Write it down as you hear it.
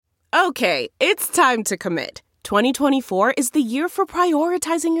Okay, it's time to commit. 2024 is the year for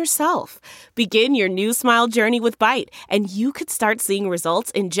prioritizing yourself. Begin your new smile journey with Byte, and you could start seeing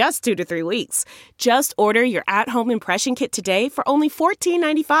results in just 2 to 3 weeks. Just order your at-home impression kit today for only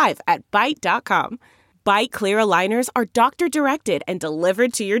 $14.95 at Byte.com. Byte Clear aligners are doctor-directed and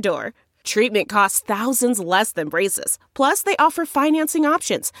delivered to your door. Treatment costs thousands less than braces. Plus, they offer financing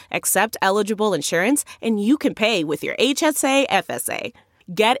options, accept eligible insurance, and you can pay with your HSA, FSA.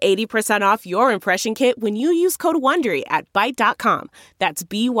 Get 80% off your impression kit when you use code WONDERY at Byte.com. That's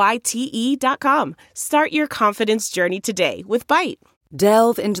BYTE.com. Start your confidence journey today with Byte.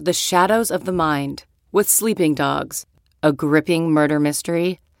 Delve into the shadows of the mind with Sleeping Dogs, a gripping murder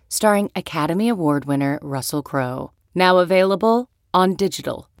mystery starring Academy Award winner Russell Crowe. Now available on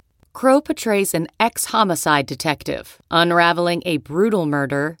digital. Crowe portrays an ex-homicide detective unraveling a brutal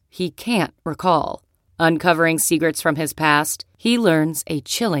murder he can't recall. Uncovering secrets from his past, he learns a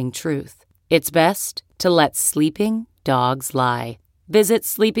chilling truth. It's best to let sleeping dogs lie. Visit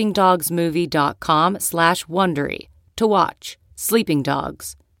sleepingdogsmovie.com/Wondery to watch Sleeping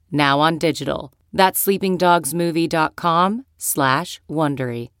Dogs, now on digital. That's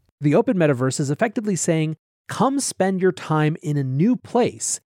sleepingdogsmovie.com/Wondery. The open metaverse is effectively saying, come spend your time in a new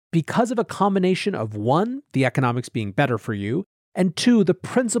place because of a combination of 1, the economics being better for you, and 2, the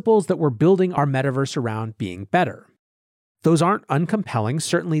principles that we're building our metaverse around being better. Those aren't uncompelling.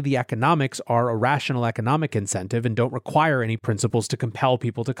 Certainly the economics are a rational economic incentive and don't require any principles to compel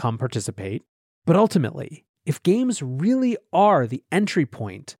people to come participate. But ultimately, if games really are the entry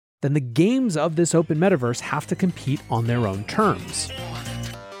point, then the games of this open metaverse have to compete on their own terms.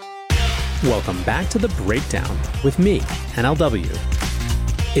 Welcome back to The Breakdown with me, NLW.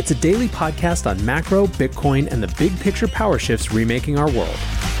 It's a daily podcast on macro, Bitcoin, and the big picture power shifts remaking our world.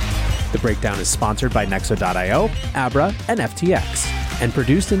 The Breakdown is sponsored by Nexo.io, Abra, and FTX, and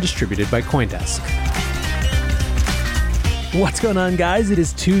produced and distributed by CoinDesk. What's going on, guys? It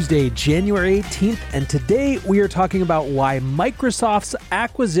is Tuesday, January 18th, and today we are talking about why Microsoft's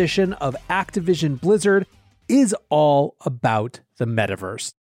acquisition of Activision Blizzard is all about the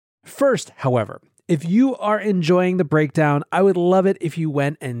metaverse. First, however, if you are enjoying The Breakdown, I would love it if you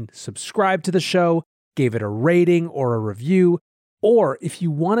went and subscribed to the show, gave it a rating or a review, or if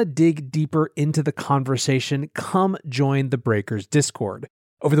you want to dig deeper into the conversation, come join the Breakers Discord.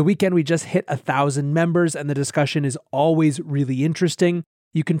 Over the weekend, we just hit 1,000 members, and the discussion is always really interesting.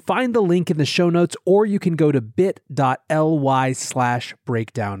 You can find the link in the show notes, or you can go to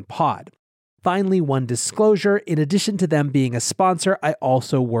bit.ly/breakdownpod. Finally, one disclosure, in addition to them being a sponsor, I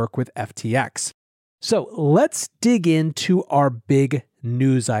also work with FTX. So let's dig into our big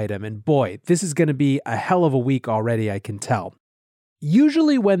news item. And boy, this is going to be a hell of a week already, I can tell.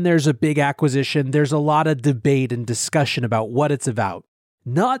 Usually when there's a big acquisition, there's a lot of debate and discussion about what it's about.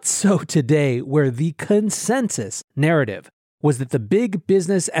 Not so today, where the consensus narrative was that the big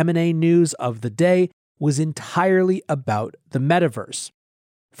business M&A news of the day was entirely about the metaverse.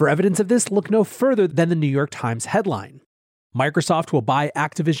 For evidence of this, look no further than the New York Times headline. Microsoft will buy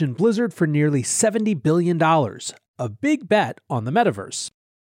Activision Blizzard for nearly $70 billion, a big bet on the metaverse.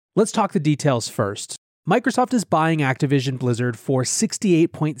 Let's talk the details first. Microsoft is buying Activision Blizzard for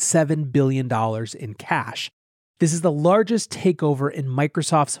 $68.7 billion in cash. This is the largest takeover in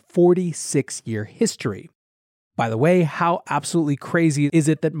Microsoft's 46-year history. By the way, how absolutely crazy is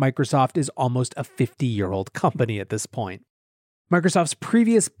it that Microsoft is almost a 50-year-old company at this point? Microsoft's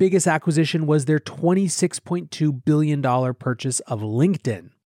previous biggest acquisition was their $26.2 billion purchase of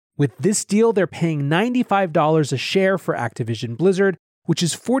LinkedIn. With this deal, they're paying $95 a share for Activision Blizzard, which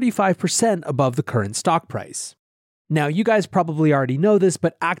is 45% above the current stock price. Now, you guys probably already know this,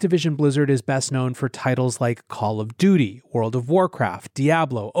 but Activision Blizzard is best known for titles like Call of Duty, World of Warcraft,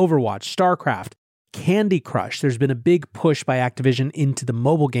 Diablo, Overwatch, StarCraft, Candy Crush. There's been a big push by Activision into the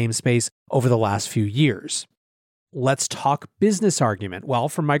mobile game space over the last few years. Let's talk business argument. Well,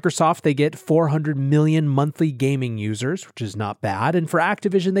 for Microsoft, they get 400 million monthly gaming users, which is not bad. And for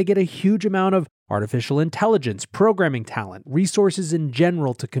Activision, they get a huge amount of artificial intelligence, programming talent, resources in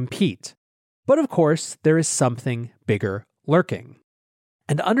general to compete. But of course, there is something bigger lurking.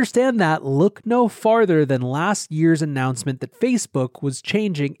 And to understand that, look no farther than last year's announcement that Facebook was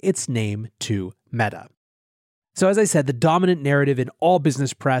changing its name to Meta. So as I said, the dominant narrative in all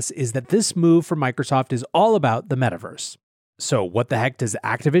business press is that this move for Microsoft is all about the metaverse. So what the heck does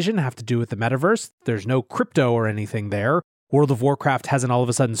Activision have to do with the metaverse? There's no crypto or anything there. World of Warcraft hasn't all of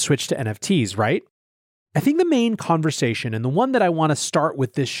a sudden switched to NFTs, right? I think the main conversation, and the one that I want to start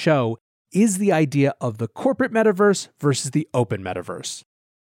with this show, is the idea of the corporate metaverse versus the open metaverse.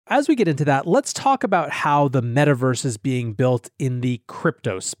 As we get into that, let's talk about how the metaverse is being built in the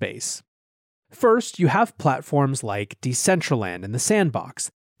crypto space. First, you have platforms like Decentraland and the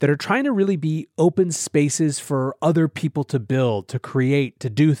Sandbox that are trying to really be open spaces for other people to build, to create, to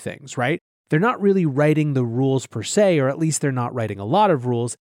do things, right? They're not really writing the rules per se, or at least they're not writing a lot of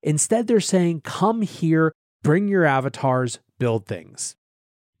rules. Instead, they're saying, come here, bring your avatars, build things.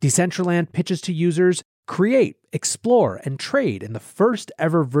 Decentraland pitches to users, create, explore, and trade in the first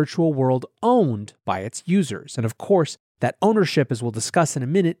ever virtual world owned by its users. And of course, that ownership, as we'll discuss in a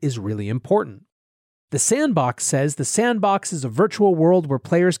minute, is really important. The Sandbox says the Sandbox is a virtual world where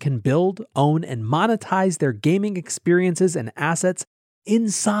players can build, own, and monetize their gaming experiences and assets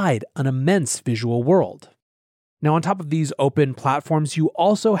inside an immense visual world. Now, on top of these open platforms, you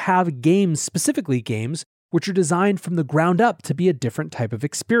also have games, specifically games, which are designed from the ground up to be a different type of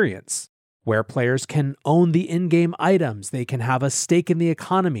experience, where players can own the in-game items, they can have a stake in the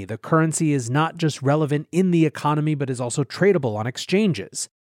economy, the currency is not just relevant in the economy, but is also tradable on exchanges,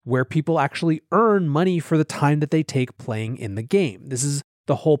 where people actually earn money for the time that they take playing in the game. This is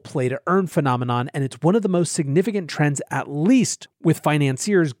the whole play-to-earn phenomenon, and it's one of the most significant trends, at least with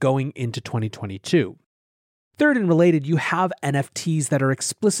financiers going into 2022. Third and related, you have NFTs that are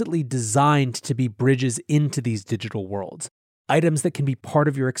explicitly designed to be bridges into these digital worlds, items that can be part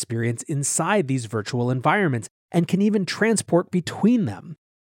of your experience inside these virtual environments and can even transport between them.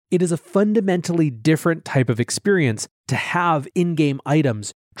 It is a fundamentally different type of experience to have in-game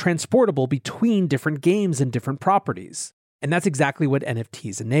items transportable between different games and different properties. And that's exactly what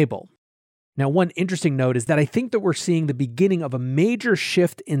NFTs enable. Now, one interesting note is that I think that we're seeing the beginning of a major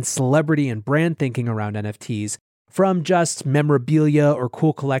shift in celebrity and brand thinking around NFTs, from just memorabilia or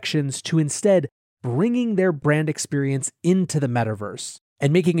cool collections to instead bringing their brand experience into the metaverse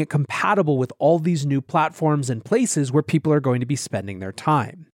and making it compatible with all these new platforms and places where people are going to be spending their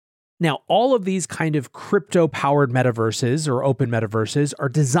time. Now, all of these kind of crypto-powered metaverses or open metaverses are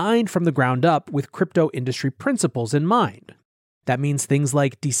designed from the ground up with crypto industry principles in mind. That means things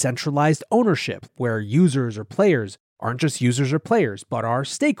like decentralized ownership, where users or players aren't just users or players, but are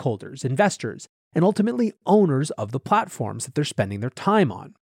stakeholders, investors, and ultimately owners of the platforms that they're spending their time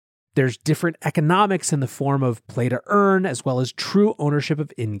on. There's different economics in the form of play to earn, as well as true ownership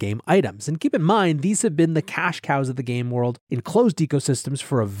of in-game items. And keep in mind, these have been the cash cows of the game world in closed ecosystems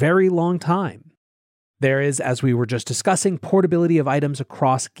for a very long time. There is, as we were just discussing, portability of items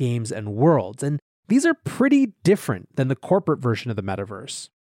across games and worlds, and these are pretty different than the corporate version of the metaverse.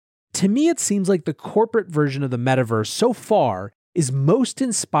 To me, it seems like the corporate version of the metaverse so far is most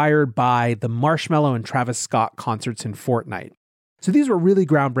inspired by the Marshmello and Travis Scott concerts in Fortnite. So these were really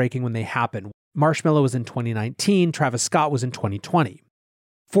groundbreaking when they happened. Marshmello was in 2019, Travis Scott was in 2020.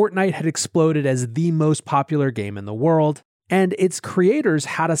 Fortnite had exploded as the most popular game in the world, and its creators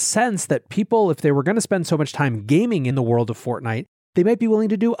had a sense that people, if they were going to spend so much time gaming in the world of Fortnite, they might be willing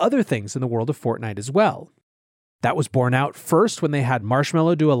to do other things in the world of Fortnite as well. That was borne out first when they had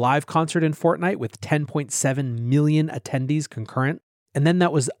Marshmello do a live concert in Fortnite with 10.7 million attendees concurrent. And then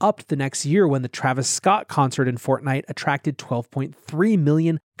that was upped the next year when the Travis Scott concert in Fortnite attracted 12.3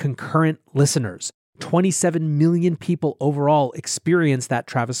 million concurrent listeners. 27 million people overall experienced that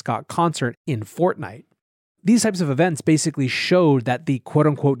Travis Scott concert in Fortnite. These types of events basically showed that the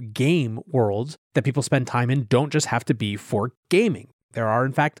quote-unquote game worlds that people spend time in don't just have to be for gaming. There are,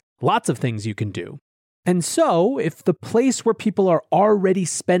 in fact, lots of things you can do. And so, if the place where people are already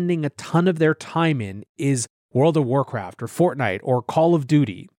spending a ton of their time in is World of Warcraft or Fortnite or Call of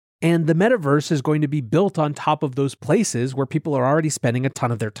Duty, and the metaverse is going to be built on top of those places where people are already spending a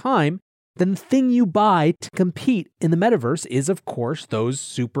ton of their time, then the thing you buy to compete in the metaverse is, of course, those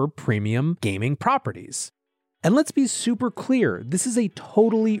super premium gaming properties. And let's be super clear, this is a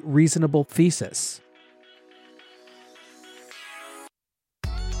totally reasonable thesis.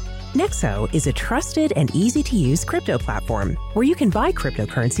 Nexo is a trusted and easy-to-use crypto platform where you can buy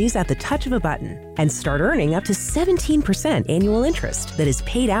cryptocurrencies at the touch of a button and start earning up to 17% annual interest that is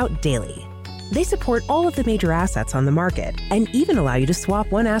paid out daily. They support all of the major assets on the market and even allow you to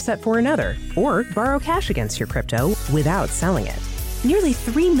swap one asset for another or borrow cash against your crypto without selling it. Nearly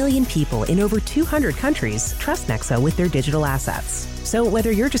 3 million people in over 200 countries trust Nexo with their digital assets. So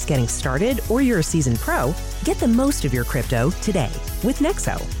whether you're just getting started or you're a seasoned pro, get the most of your crypto today with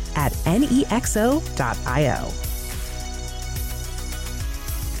Nexo at nexo.io.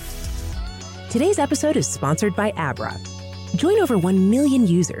 Today's episode is sponsored by Abra. Join over 1 million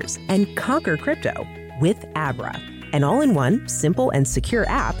users and conquer crypto with Abra, an all-in-one, simple and secure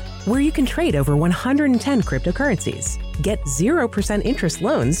app where you can trade over 110 cryptocurrencies, Get 0% interest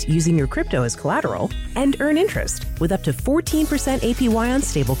loans using your crypto as collateral and earn interest with up to 14% APY on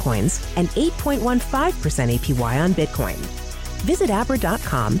stablecoins and 8.15% APY on Bitcoin. Visit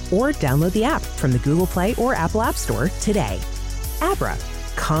Abra.com or download the app from the Google Play or Apple App Store today. Abra,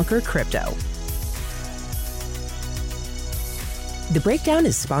 conquer crypto. The Breakdown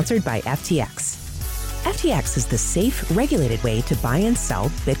is sponsored by FTX. FTX is the safe, regulated way to buy and sell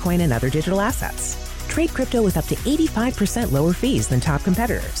Bitcoin and other digital assets. Trade crypto with up to 85% lower fees than top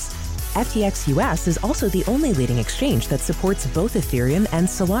competitors. FTX US is also the only leading exchange that supports both Ethereum and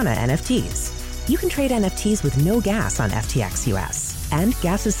Solana NFTs. You can trade NFTs with no gas on FTX US, and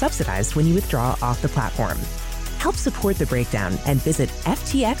gas is subsidized when you withdraw off the platform. Help support The Breakdown and visit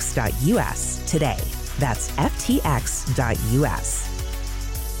ftx.us today. That's ftx.us.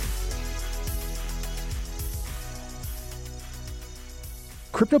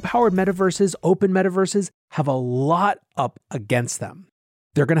 Crypto-powered metaverses, open metaverses, have a lot up against them.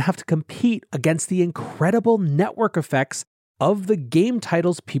 They're going to have to compete against the incredible network effects of the game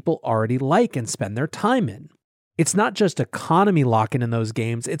titles people already like and spend their time in. It's not just economy lock-in in those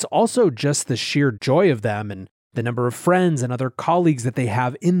games, it's also just the sheer joy of them and the number of friends and other colleagues that they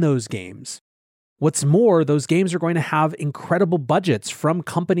have in those games. What's more, those games are going to have incredible budgets from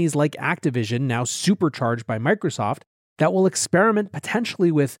companies like Activision, now supercharged by Microsoft, that will experiment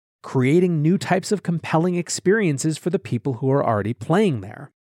potentially with creating new types of compelling experiences for the people who are already playing there.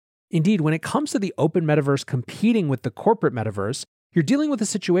 Indeed, when it comes to the open metaverse competing with the corporate metaverse, you're dealing with a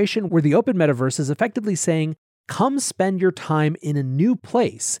situation where the open metaverse is effectively saying, come spend your time in a new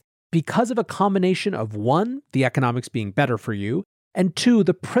place because of a combination of 1, the economics being better for you, and 2,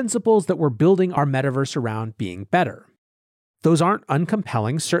 the principles that we're building our metaverse around being better. Those aren't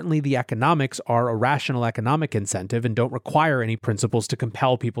uncompelling. Certainly the economics are a rational economic incentive and don't require any principles to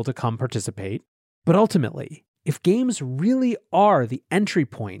compel people to come participate. But ultimately, if games really are the entry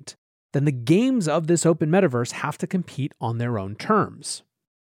point, then the games of this open metaverse have to compete on their own terms.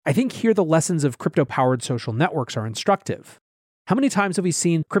 I think here the lessons of crypto-powered social networks are instructive. How many times have we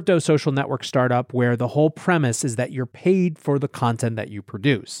seen crypto social network startup where the whole premise is that you're paid for the content that you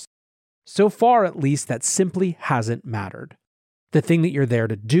produce? So far, at least, that simply hasn't mattered. The thing that you're there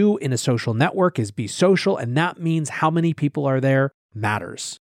to do in a social network is be social, and that means how many people are there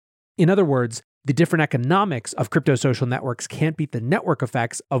matters. In other words, the different economics of crypto social networks can't beat the network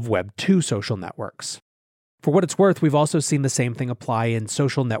effects of Web 2 social networks. For what it's worth, we've also seen the same thing apply in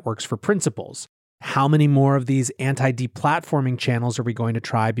social networks for principles. How many more of these anti-deplatforming channels are we going to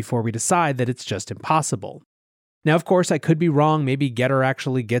try before we decide that it's just impossible? Now, of course, I could be wrong. Maybe Getter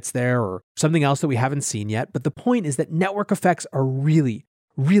actually gets there or something else that we haven't seen yet. But the point is that network effects are really,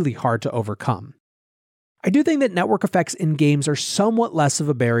 really hard to overcome. I do think that network effects in games are somewhat less of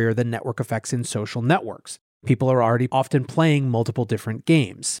a barrier than network effects in social networks. People are already often playing multiple different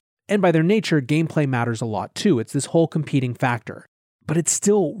games. And by their nature, gameplay matters a lot too. It's this whole competing factor. But it's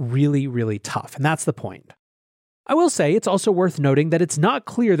still really, really tough. And that's the point. I will say it's also worth noting that it's not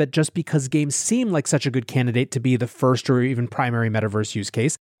clear that just because games seem like such a good candidate to be the first or even primary metaverse use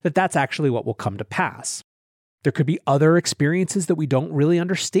case, that that's actually what will come to pass. There could be other experiences that we don't really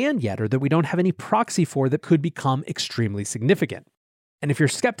understand yet or that we don't have any proxy for that could become extremely significant. And if you're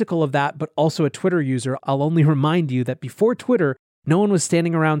skeptical of that, but also a Twitter user, I'll only remind you that before Twitter, no one was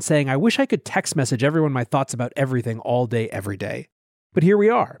standing around saying, I wish I could text message everyone my thoughts about everything all day, every day. But here we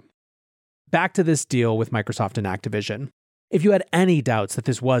are. Back to this deal with Microsoft and Activision. If you had any doubts that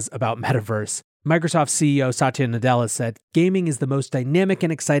this was about Metaverse, Microsoft CEO Satya Nadella said, gaming is the most dynamic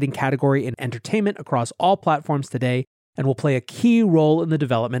and exciting category in entertainment across all platforms today and will play a key role in the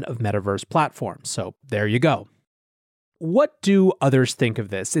development of Metaverse platforms. So there you go. What do others think of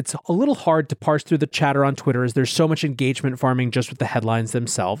this? It's a little hard to parse through the chatter on Twitter as there's so much engagement farming just with the headlines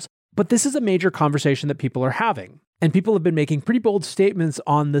themselves. But this is a major conversation that people are having. And people have been making pretty bold statements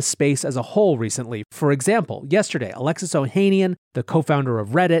on the space as a whole recently. For example, yesterday, Alexis Ohanian, the co-founder of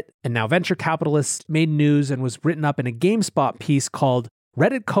Reddit and now venture capitalist, made news and was written up in a GameSpot piece called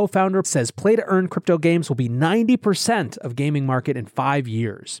Reddit co-founder says play-to-earn crypto games will be 90% of gaming market in 5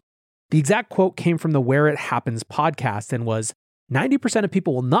 years. The exact quote came from the Where It Happens podcast and was, 90% of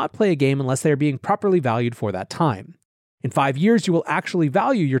people will not play a game unless they are being properly valued for that time. In 5 years, you will actually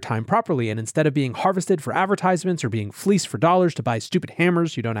value your time properly, and instead of being harvested for advertisements or being fleeced for dollars to buy stupid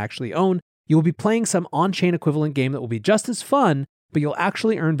hammers you don't actually own, you will be playing some on-chain equivalent game that will be just as fun, but you'll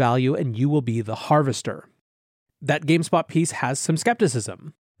actually earn value and you will be the harvester. That GameSpot piece has some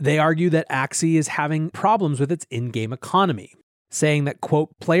skepticism. They argue that Axie is having problems with its in-game economy, saying that,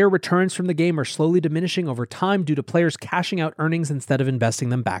 quote, player returns from the game are slowly diminishing over time due to players cashing out earnings instead of investing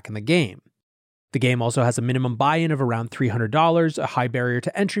them back in the game. The game also has a minimum buy-in of around $300, a high barrier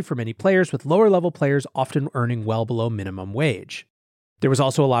to entry for many players, with lower-level players often earning well below minimum wage. There was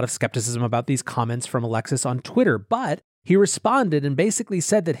also a lot of skepticism about these comments from Alexis on Twitter, but he responded and basically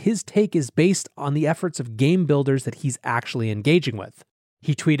said that his take is based on the efforts of game builders that he's actually engaging with.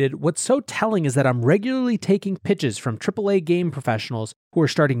 He tweeted, "What's so telling is that I'm regularly taking pitches from AAA game professionals who are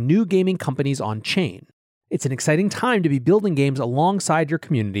starting new gaming companies on chain. It's an exciting time to be building games alongside your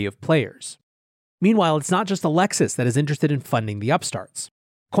community of players." Meanwhile, it's not just Alexis that is interested in funding the upstarts.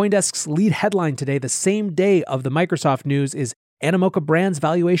 CoinDesk's lead headline today, the same day of the Microsoft news, is Animoca Brands'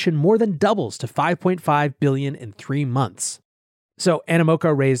 valuation more than doubles to $5.5 billion in 3 months. So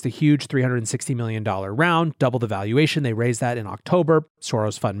Animoca raised a huge $360 million round, double the valuation. They raised that in October.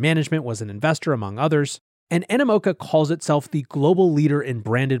 Soros Fund Management was an investor, among others. And Animoca calls itself the global leader in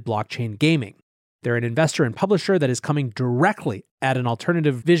branded blockchain gaming. They're an investor and publisher that is coming directly at an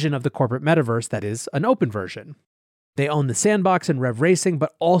alternative vision of the corporate metaverse that is an open version. They own the Sandbox and Rev Racing,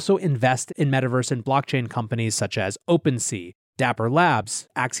 but also invest in metaverse and blockchain companies such as OpenSea, Dapper Labs,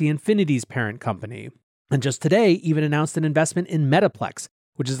 Axie Infinity's parent company. And just today, even announced an investment in Metaplex,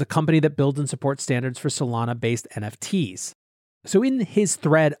 which is the company that builds and supports standards for Solana-based NFTs. So in his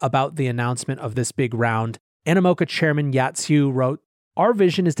thread about the announcement of this big round, Animoca chairman Yatsu wrote, "Our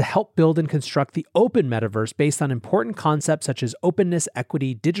vision is to help build and construct the open metaverse based on important concepts such as openness,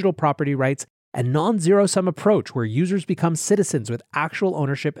 equity, digital property rights, and non-zero-sum approach where users become citizens with actual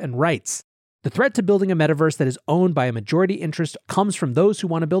ownership and rights. The threat to building a metaverse that is owned by a majority interest comes from those who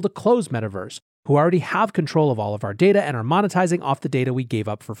want to build a closed metaverse, who already have control of all of our data and are monetizing off the data we gave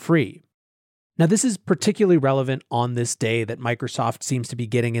up for free." Now, this is particularly relevant on this day that Microsoft seems to be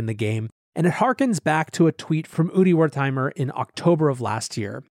getting in the game, and it harkens back to a tweet from Udi Wertheimer in October of last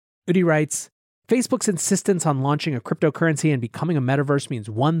year. Udi writes, "Facebook's insistence on launching a cryptocurrency and becoming a metaverse means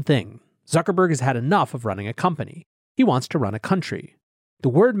one thing. Zuckerberg has had enough of running a company. He wants to run a country. The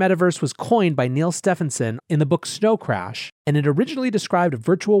word metaverse was coined by Neil Stephenson in the book Snow Crash, and it originally described a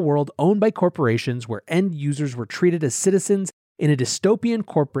virtual world owned by corporations where end users were treated as citizens in a dystopian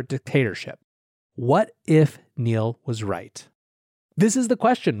corporate dictatorship. What if Neil was right?" This is the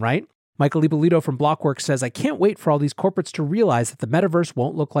question, right? Michael Ippolito from Blockworks says, "I can't wait for all these corporates to realize that the metaverse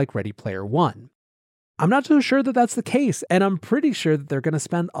won't look like Ready Player One." I'm not so sure that that's the case, and I'm pretty sure that they're going to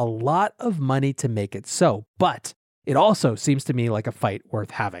spend a lot of money to make it so, but it also seems to me like a fight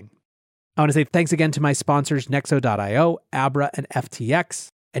worth having. I want to say thanks again to my sponsors, Nexo.io, Abra, and FTX,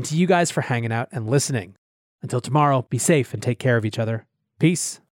 and to you guys for hanging out and listening. Until tomorrow, be safe and take care of each other. Peace.